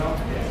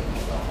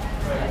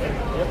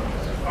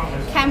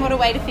Cam, what a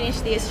way to finish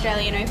the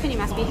Australian Open. You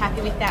must be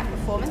happy with that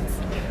performance.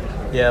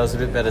 Yeah, it was a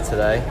bit better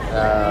today.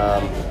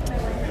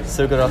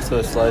 Still got off to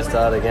a slow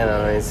start again.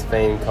 I mean, it's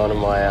been kind of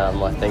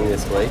my thing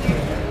this week.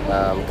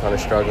 Kind of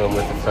struggling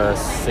with the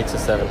first 6 or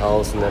 7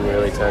 holes and then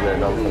really turning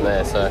it on from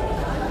there. So,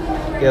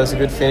 yeah, it was a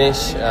good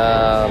finish.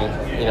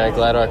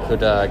 Glad I could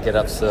get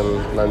up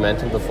some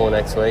momentum before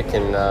next week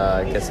and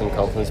get some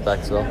confidence back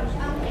as well.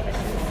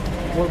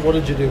 What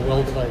did you do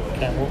well today,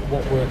 Cam?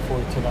 What worked for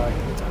you today?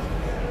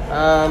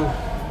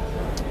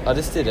 I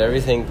just did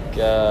everything.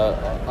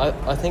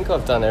 I think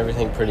I've done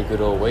everything pretty good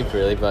all week,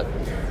 really, but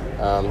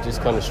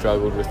just kind of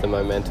struggled with the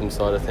momentum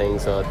side of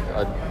things.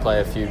 I'd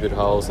play a few good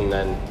holes and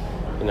then,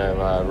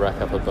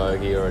 rack up a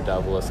bogey or a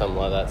double or something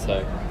like that.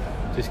 So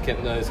just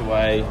kept those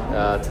away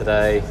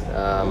today.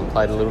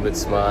 Played a little bit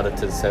smarter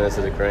to the centres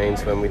of the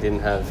greens when we didn't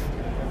have,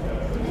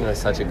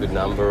 such a good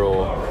number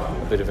or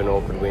a bit of an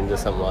awkward wind or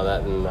something like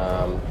that, and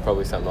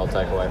probably something I'll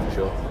take away for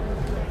sure.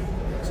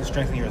 So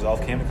strengthening your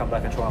resolve, Cam, to come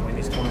back and try and win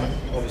this tournament.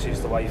 Obviously, it's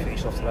the way you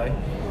finished off today.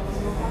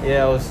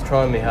 Yeah, I was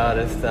trying my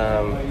hardest.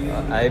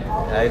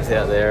 Abe's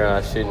out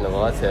there shooting the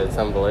lights out. It's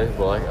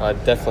unbelievable. I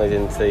definitely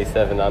didn't see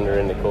 7 under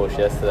in the course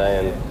yesterday,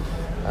 and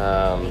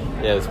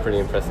it was pretty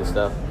impressive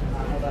stuff.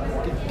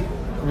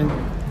 I mean,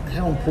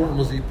 how important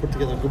was it you put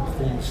together a good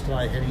performance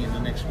today heading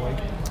into next week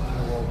in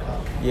the World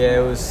Cup?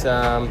 Yeah, it was.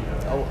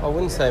 I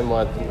wouldn't say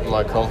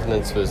my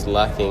confidence was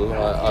lacking.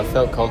 I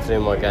felt confident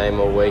in my game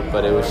all week,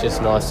 but it was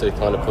just nice to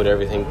kind of put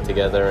everything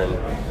together and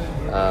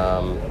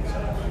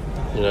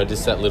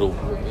just that little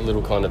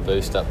kind of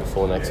boost up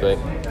before next week.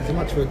 Is there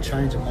much of a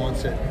change of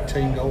mindset,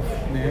 team golf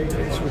now? You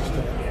switch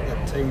to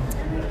that team.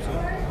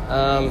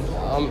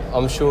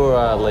 I'm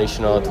sure Leash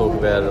and I will talk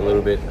about it a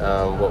little bit,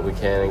 what we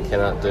can and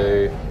cannot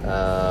do.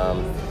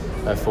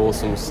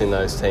 Foursomes in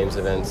those teams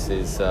events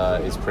is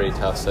pretty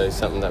tough, so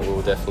something that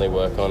we'll definitely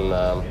work on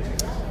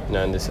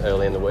in this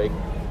early in the week.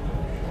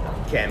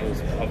 Cam, it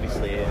was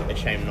obviously a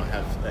shame not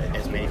have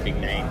as many big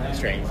name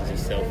Australians as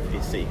yourself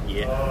this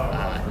year.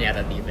 Now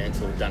that the event's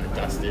all done and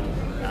dusted,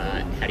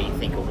 how do you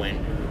think it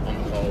went on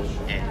the whole,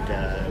 and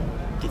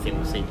do you think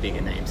we'll see bigger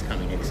names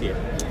coming next year?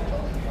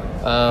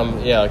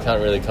 I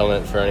can't really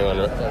comment for anyone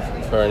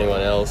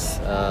else.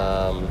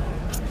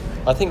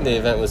 I think the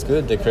event was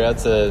good. The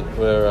crowds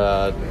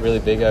were really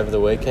big over the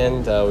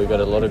weekend. We got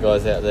a lot of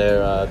guys out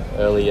there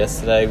early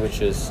yesterday, which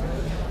is,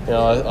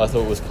 I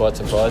thought was quite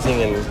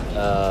surprising. And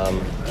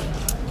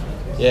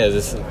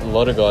there's a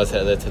lot of guys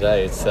out there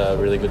today. It's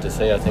really good to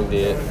see. I think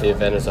the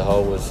event as a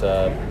whole was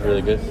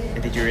really good.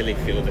 And did you really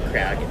feel the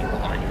crowd getting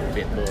behind you a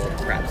bit more,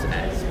 perhaps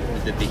as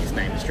the biggest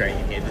name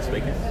Australian here this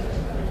weekend?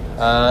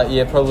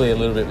 Probably a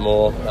little bit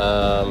more.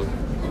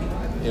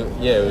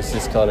 It was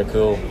just kind of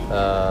cool.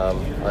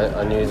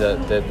 I knew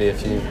that there'd be a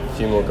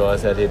few more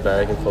guys out here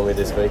barracking for me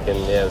this week, and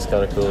it was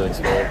kind of cool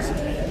experience.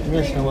 You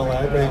mentioned how well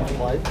Abraham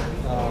played.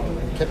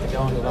 He kept it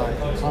going today.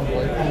 It's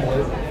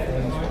unbelievable.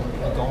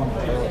 They're gone,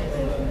 really.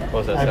 What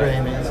was that?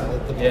 Abraham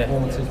answered the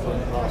performance he's put in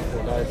the last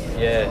 4 days.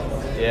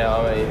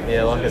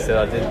 Like I said,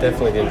 I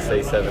definitely didn't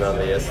see 7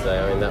 under yesterday.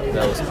 I mean,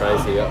 that was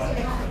crazy.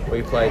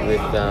 We played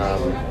with,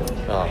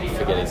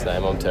 forget his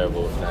name, I'm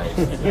terrible with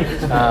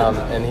names.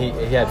 And he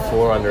had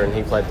 4 under and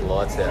he played the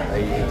lights out.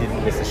 He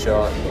didn't miss a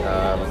shot,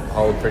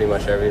 hold pretty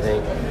much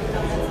everything.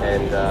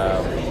 And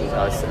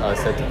I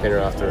said to Pinner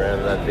after a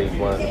round that'd be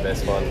one of the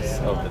best ones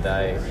of the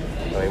day.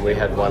 I mean, we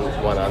had one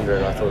under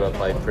and I thought I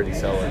played pretty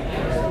solid.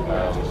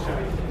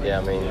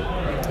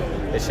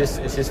 It's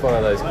just one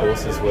of those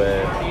courses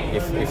where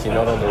if you're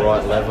not on the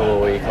right level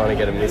or you kind of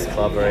get a missed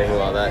club or anything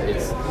like that,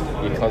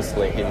 you're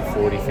constantly hitting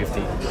 40,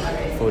 50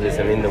 footers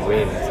and in the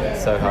wind.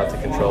 It's so hard to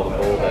control the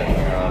ball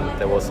that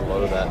there was a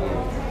lot of that.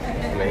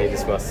 And, he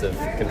just must have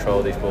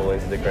controlled his ball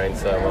into the green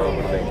so well. It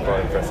would have been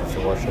quite impressive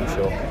to watch, I'm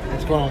sure.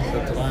 It's gone on for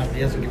today, but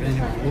he hasn't given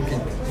anyone a look in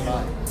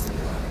today.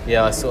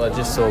 Yeah, I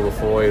just saw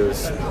before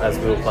as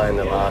we were playing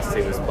the last,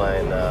 he was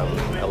playing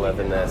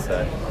 11 there, so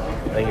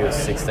I think he was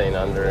 16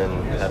 under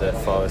and had a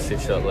 5 or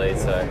 6 shot lead,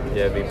 so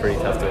it'd be pretty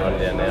tough to run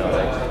down now, I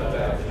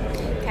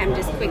think. Cam,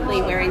 just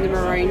quickly, wearing the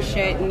maroon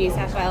shirt in New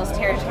South Wales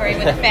territory,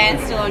 with the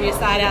fans still on your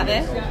side out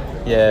there?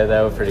 Yeah,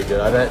 they were pretty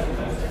good. I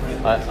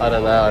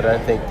don't know, I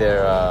don't think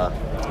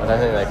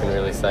they can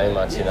really say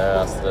much,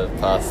 after the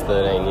past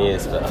 13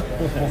 years, but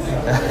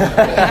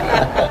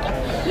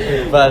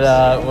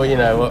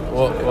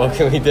what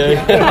can we do?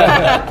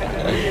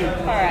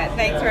 All right,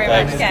 thanks very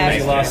much, Cam.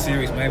 Your last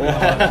series, maybe.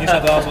 New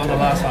South Wales won the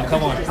last one.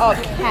 Come on. Oh,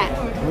 Cam.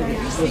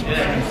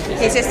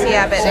 He's just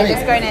here, but he's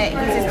just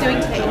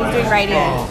doing radio.